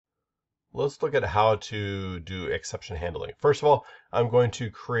let's look at how to do exception handling. First of all, I'm going to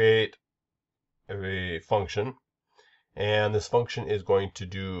create a function, and this function is going to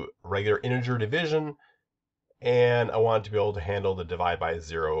do regular integer division, and I want it to be able to handle the divide by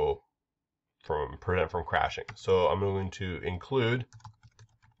zero prevent from crashing. So I'm going to include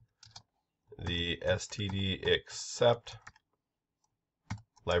the std except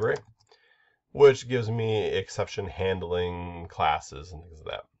library, which gives me exception handling classes and things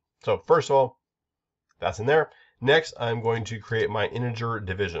like that. So first of all, that's in there. Next, I'm going to create my integer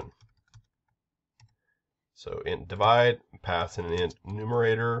division. So int divide, pass in an int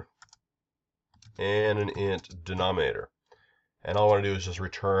numerator and an int denominator. And all I want to do is just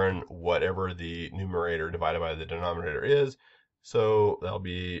return whatever the numerator divided by the denominator is. So that'll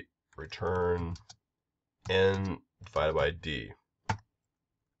be return n divided by d.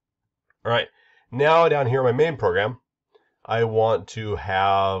 All right, now down here in my main program, I just want to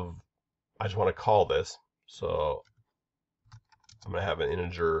call this. So I'm going to have an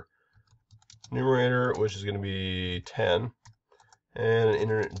integer numerator, which is going to be 10, and an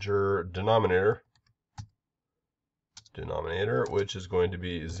integer denominator, which is going to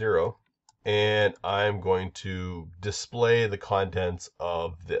be 0. And I'm going to display the contents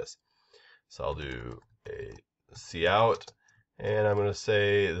of this. So I'll do a cout, and I'm going to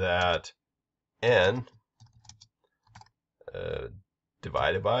say that n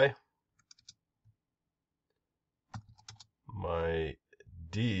divided by my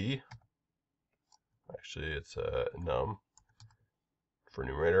d, actually it's a num for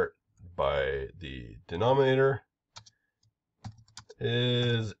numerator, by the denominator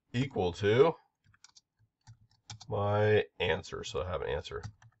is equal to my answer. So I have an answer.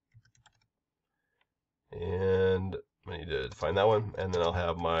 And I need to define that one, and then I'll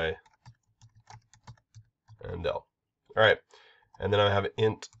have my and del. All right, and then I have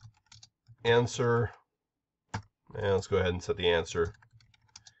int answer, and let's go ahead and set the answer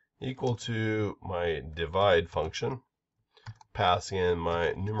equal to my divide function, passing in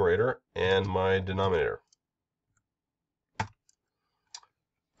my numerator and my denominator.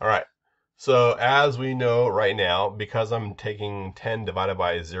 All right, so as we know right now, because I'm taking 10 divided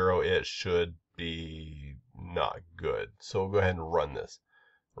by 0, it should be not good. So we'll go ahead and run this.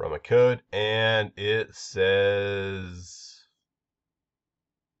 Run my code, and it says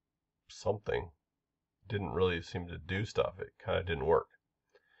something. Didn't really seem to do stuff. It kind of didn't work.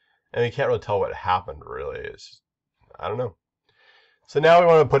 And you can't really tell what happened, really. It's just, I don't know. So now we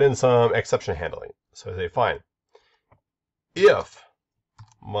want to put in some exception handling. So I say, fine. If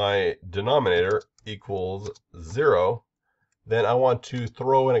my denominator equals 0, then I want to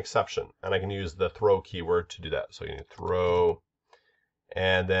throw an exception. And I can use the throw keyword to do that. So you can throw,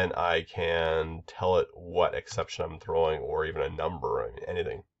 and then I can tell it what exception I'm throwing, or even a number, or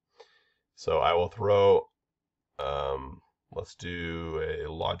anything. So I will throw, let's do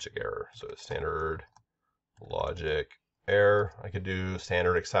a logic error. So standard logic error. I could do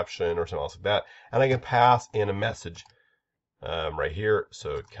standard exception or something else like that. And I can pass in a message right here.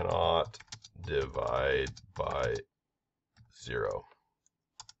 So cannot divide by 0.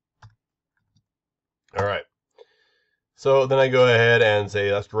 All right. So then I go ahead and say,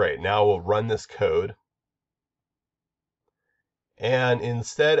 that's great. Now we'll run this code. And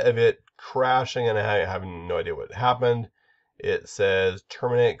instead of it crashing and I having no idea what happened, it says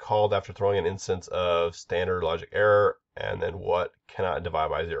terminate called after throwing an instance of standard logic error, and then what cannot divide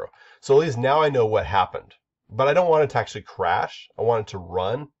by 0. So at least now I know what happened. But I don't want it to actually crash. I want it to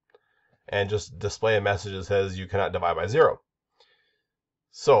run and just display a message that says you cannot divide by 0.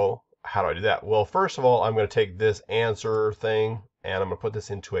 So how do I do that? Well, first of all, I'm going to take this answer thing and I'm going to put this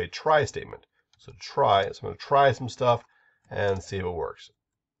into a try statement. So try, so I'm going to try some stuff and see if it works.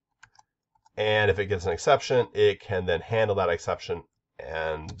 And if it gets an exception, it can then handle that exception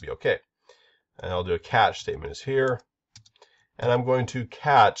and be okay. And I'll do a catch statement is here. And I'm going to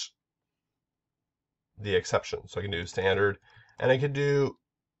catch the exception. So I can do standard, and I could do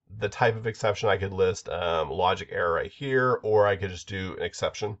the type of exception. I could list logic error right here, or I could just do an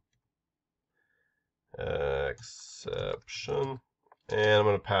exception. Exception. And I'm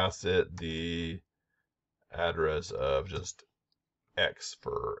going to pass it the address of just X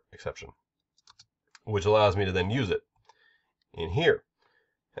for exception, which allows me to then use it in here.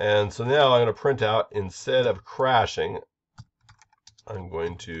 And so now I'm going to print out, instead of crashing, I'm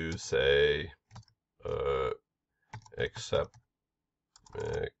going to say exception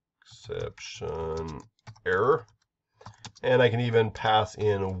error. And I can even pass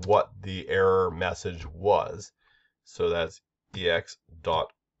in what the error message was. So that's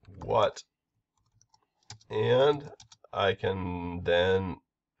ex.what. And I can then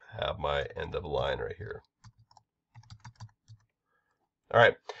have my end of line right here. All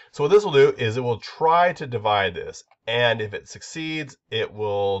right, so what this will do is it will try to divide this, and if it succeeds, it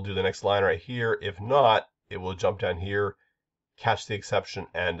will do the next line right here. If not, it will jump down here, catch the exception,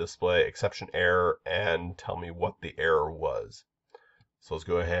 and display exception error, and tell me what the error was. So let's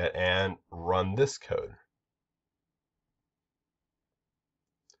go ahead and run this code.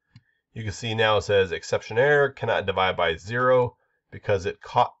 You can see now it says exception error, cannot divide by 0, because it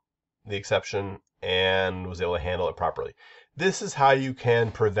caught the exception and was able to handle it properly. This is how you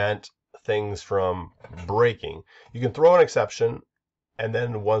can prevent things from breaking. You can throw an exception, and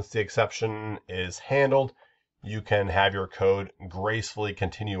then once the exception is handled, you can have your code gracefully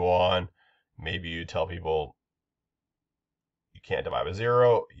continue on. Maybe you tell people you can't divide by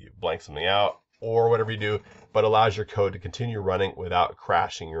 0, you blank something out, or whatever you do, but allows your code to continue running without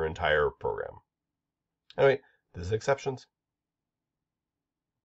crashing your entire program. Anyway, this is exceptions.